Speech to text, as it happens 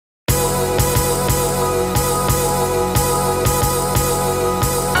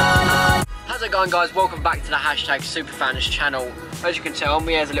going, guys? Welcome back to the #Superfans channel. As you can tell,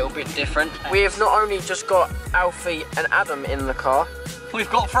 my hair's a little bit different. We have not only just got Alfie and Adam in the car, we've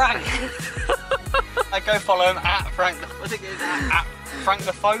got Frank. Go follow him at Frank. What's it? At Frank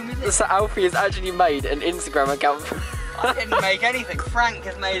the Foam, is it? So Alfie has actually made an Instagram account. I didn't make anything. Frank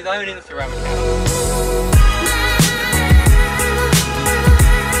has made his own Instagram account.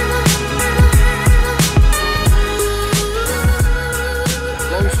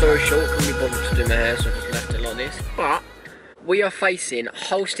 Long story short, couldn't be bothered to do my hair, so I just left it like this. But we are facing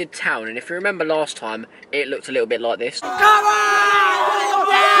Halstead Town, and if you remember last time, it looked a little bit like this. Come on!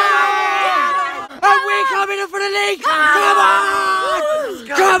 And we're coming up for the league! Come on!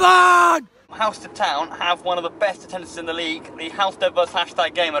 Come on! Halstead Town have one of the best attendances in the league. The Halstead vs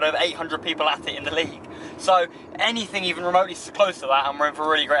 # game had over 800 people at it in the league. So anything even remotely close to that, and we're in for a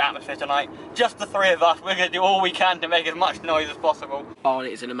really great atmosphere tonight. Just the three of us, we're going to do all we can to make as much noise as possible.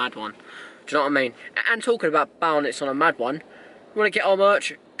 Barnet's in a mad one. Do you know what I mean? And talking about Barnet's on a mad one, you want to get our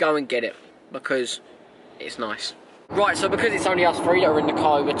merch? Go and get it, because it's nice. Right, so because it's only us three that are in the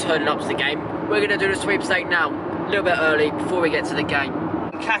car, we're turning up to the game. We're going to do the sweepstake now, a little bit early, before we get to the game.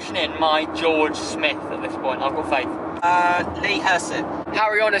 Cashing in my George Smith at this point, I've got faith. Lee Halstead.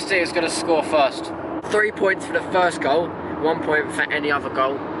 Harry Honesty is going to score first. 3 points for the first goal, 1 point for any other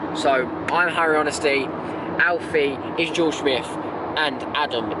goal. So I'm Harry Honesty, Alfie is George Smith, and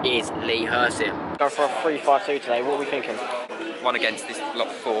Adam is Lee Halstead. Go for a 3-5-2 today. What are we thinking? Won against this lot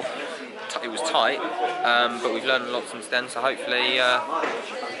before. It was tight, but we've learned a lot since then. So hopefully,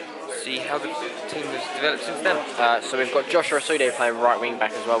 see how the team has developed since then. So we've got Joshua Halstead playing right wing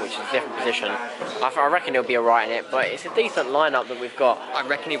back as well, which is a different position. I reckon he'll be alright in it, but it's a decent lineup that we've got. I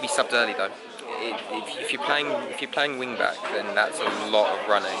reckon he'll be subbed early though. If you're playing wing back, then that's a lot of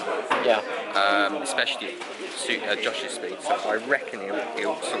running. Yeah. Especially suit Josh's speed. So I reckon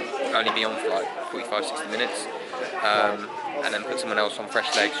he'll sort of only be on for like 45-60 minutes, and then put someone else on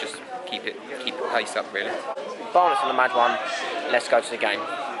fresh legs. Just keep the pace up really. Barnet's on the mad one. Let's go to the game.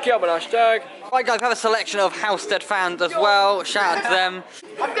 Come on, hashtag. Right guys, we have a selection of Halstead fans as well. Shout out to them.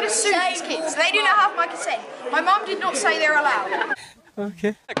 I'm going to sue these kids. They do not have my consent. My mum did not say they're allowed.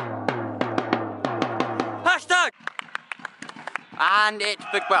 Okay. Hashtag! And it's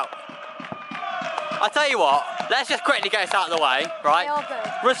big well. I tell you what, let's just quickly get this out of the way, right?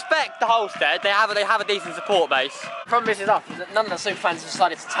 Respect the Halstead, they have a decent support base. The problem is us, is that none of the Superfans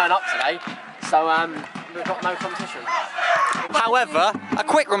decided to turn up today, so we've got no competition. However, a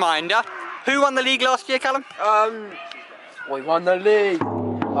quick reminder, who won the league last year, Callum? We won the league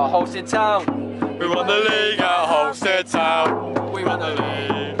at Halstead Town. We won the league at Halstead Town. We won the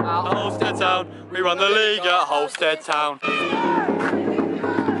league at Halstead Town. We won the league at Halstead Town.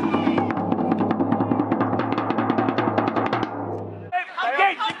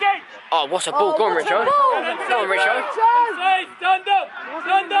 Oh, what's a ball? Go on, Richo. Go on, Richo. Stand up!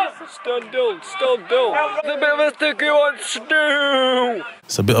 Stand up! Stand down! Stand down! It's a bit of a sticky one still.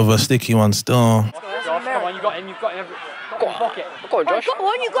 It's a bit of a sticky one still. Come on, you got him. You've got him. Go on, pocket. Go on, Josh. Go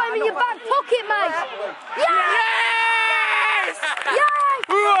on, you got him in your back pocket, mate. Yes! Yes!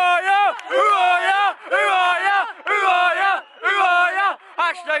 Who are ya? Who are ya? Who are ya? Who are ya? Who are ya?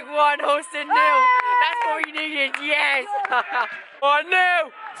 #1 Halstead nil. That's what we needed. Yes.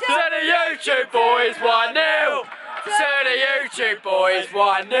 1-0. To the YouTube boys, 1-0. To the YouTube boys,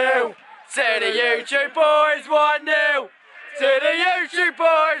 1-0. To the YouTube boys, 1-0. To the YouTube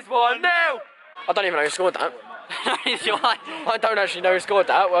boys, 1-0. I don't even know who scored that. I don't actually know who scored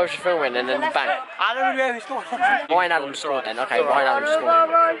that. Well, I was just filming and then bang. I don't know who scored. Ryan Adams scored then. Okay, Ryan Adams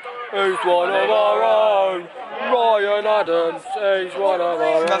scored. Who's one of our own? Ryan Adams, he's one of our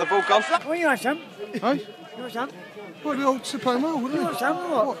own. Another ball gone. What are you on, Sam? Hey? You want Sam? Well, the old playing well, wouldn't You they? want Sam or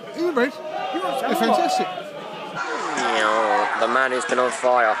what? What? You read? You want Sam They're or what? fantastic. The man who's been on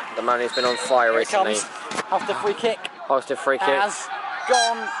fire. The man who's been on fire recently. After free kick. Halstead free kick. Has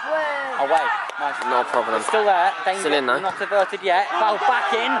gone away. Nice. Not a problem. Still there. Danger. Still in though. Not averted yet. Foul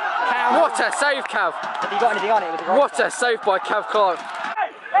back in. Cav. What a save, Cav! Have you got anything on it? What a save by Cav Clark.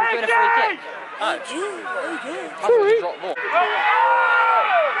 He's doing a free kick. Oh. It's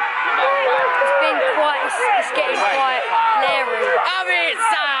getting quite leery.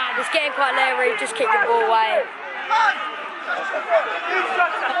 It's getting quite leery. Just kick the ball away.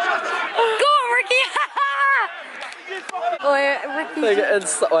 Go on, Ricky!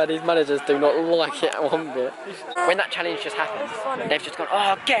 And these managers do not like it one bit. When that challenge just happened, they've just gone,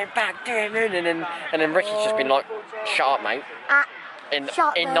 oh, get it back, do it, and then Ricky's just been like, shut up, mate. In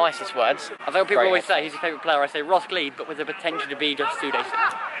nicest words. I think people always say he's your favourite player. I say Ross Gleed, but with the potential to be just 2 days.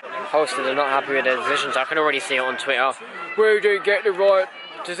 Halstead are not happy with their decisions. I can already see it on Twitter. We didn't get the right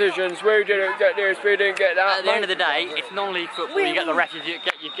decisions. We didn't get this, we didn't get that. At the end of the day, it's non-league football. You get the rest you get.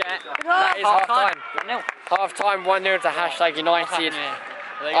 That is half time. Half time, 1-0 to Hashtag United.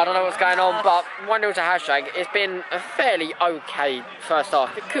 I don't know what's going on, but 1-0 to Hashtag. It's been a fairly okay first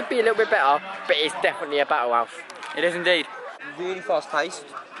half. It could be a little bit better, but it's definitely a battle, Alf. It is indeed. Really fast paced,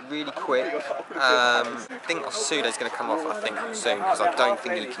 really quick. I think Halstead's going to come off, I think, soon, because I don't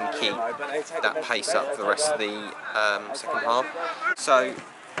think he can keep that pace up for the rest of the second half. So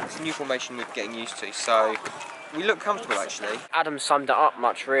it's a new formation we're getting used to, so we look comfortable actually. Adam summed it up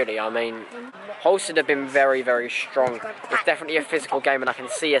much really. I mean, Halstead have been very, very strong. It's definitely a physical game and I can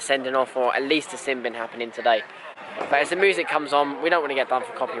see a sending off or at least a sin bin happening today. But as the music comes on, we don't want to get done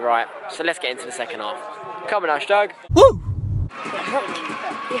for copyright, so let's get into the second half. Come on, Hashtag. Woo!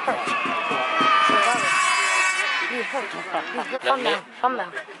 Come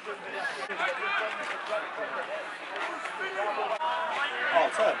now.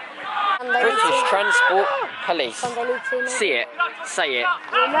 British Transport Police. See it, say it.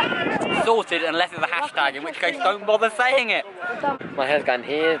 Sorted unless it's a hashtag, in which case don't bother saying it. My hair's going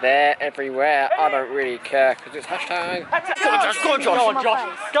here, there, everywhere. I don't really care because it's Hashtag. Go on, Josh. Go on, Josh. Go on,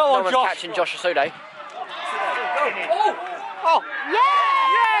 Josh. Go on, No one's Josh. catching Josh Asude. Oh! Yes!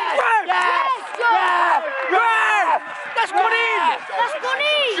 Yes! That's gone in! That's gone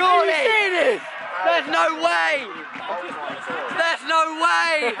in! Surely! There's no way! There's no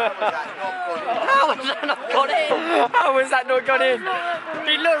way! How has that not gone in? How has that not gone in?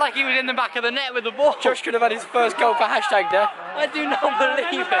 He looked like he was in the back of the net with the ball. Josh could have had his first goal for Hashtag there. I do not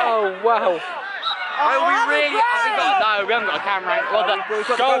believe it. Oh, wow. Are we really? No, we haven't got a camera. Well, the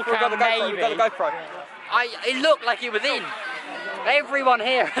goal cam maybe. We've got the GoPro. It looked like it was in. Everyone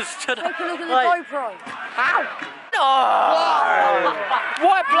here has stood up. Take a look at the Like, GoPro. how? No!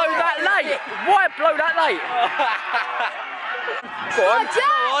 Why blow that late? Why blow that late? Go on. Jack!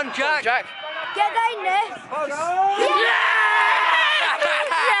 Go on, Jack. Jack. Get that in there.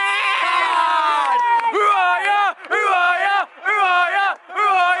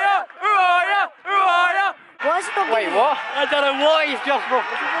 Why is it not Wait, getting what? I don't know what he's just brought.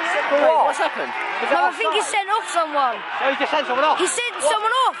 Wait, what's happened? No, I think he sent off someone. Oh, he just sent someone off. He sent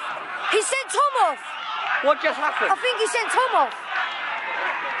someone off. He sent Tom off. What just happened? I think he sent Tom off.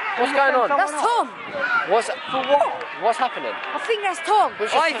 What's going on? That's Tom. What's for what? What's happening? I think that's Tom.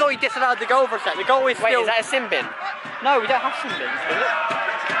 I thought he disallowed the goal for a second. The goal is Wait, still... is that a sin bin? No, we don't have sin bins, do we?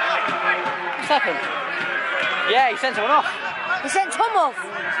 What's happened? Yeah, he sent someone off. He sent Tom off.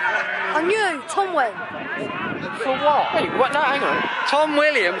 I knew Tom went. For what? Wait, what? No, hang on. Tom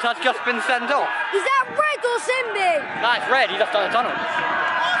Williams has just been sent off. Is that red or Simbi? That's red, he just done a tunnel.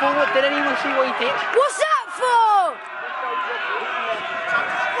 For what? Did anyone see what he did? What's that for?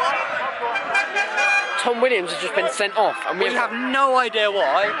 Tom Williams has just been sent off, and We have no idea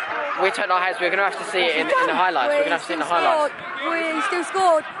why. we turned our heads. We're going to have to see it in the highlights. We're going to have to see it in the highlights. We still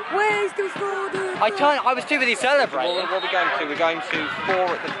scored. We still scored. I was too busy celebrating. What are we going to? We're going to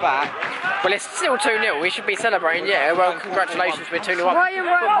 4 at the back. Well, it's still 2-0. We should be celebrating, yeah. Well, congratulations, we're 2-0 up. Ryan,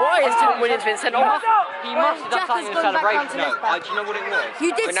 But why has Tom Williams been sent off? He must have done Jack has something in gone back celebration. onto No, left back. do you know what it was?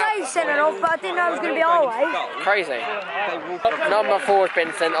 You did say send it off, but I didn't know it was going to be our way. Crazy. Number 4 has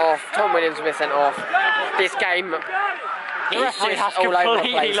been sent off. Tom Williams has been sent off. This game The is referee has just all over the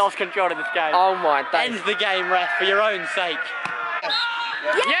completely place. lost control of this game. Oh my days. End the game, ref, for your own sake.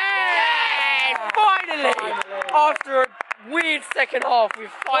 Yeah! Finally! After a weird second half,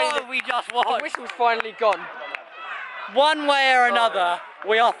 we've What finally... have we just The watched? whistle's finally gone. One way or another,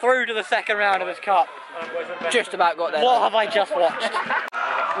 we are through to the second round of this cup. Just about got there. What have I just watched?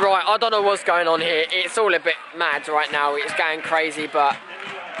 Right, I don't know what's going on here. It's all a bit mad right now. It's going crazy, but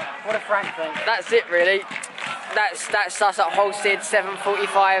What a Frank thing. that's it really. That's us at Halstead,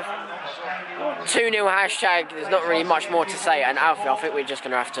 7:45. 2-0 Hashtag. There's not really much more to say. And Alfie, I think we're just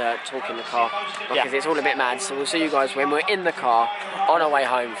going to have to talk in the car because it's all a bit mad. So we'll see you guys when we're in the car on our way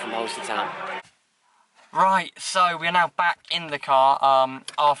home from Halstead Town. Right, so we are now back in the car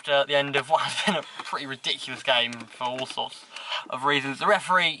after the end of what has been a pretty ridiculous game for all sorts of reasons. The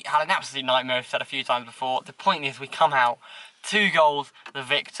referee had an absolute nightmare, I've said a few times before. The point is we come out, 2 goals, the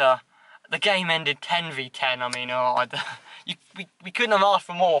victor. The game ended 10v10, I mean, we couldn't have asked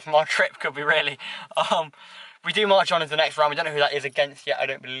for more from our trip, could we really? We do march on into the next round. We don't know who that is against yet, I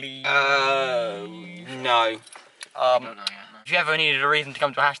don't believe. No. If you ever needed a reason to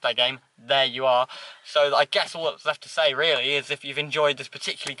come to a Hashtag game, there you are. So I guess all that's left to say really is if you've enjoyed this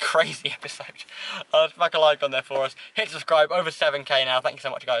particularly crazy episode, smack a like on there for us, hit subscribe, over 7k now, thank you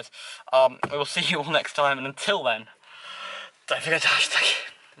so much guys. We will see you all next time, and until then, don't forget to Hashtag.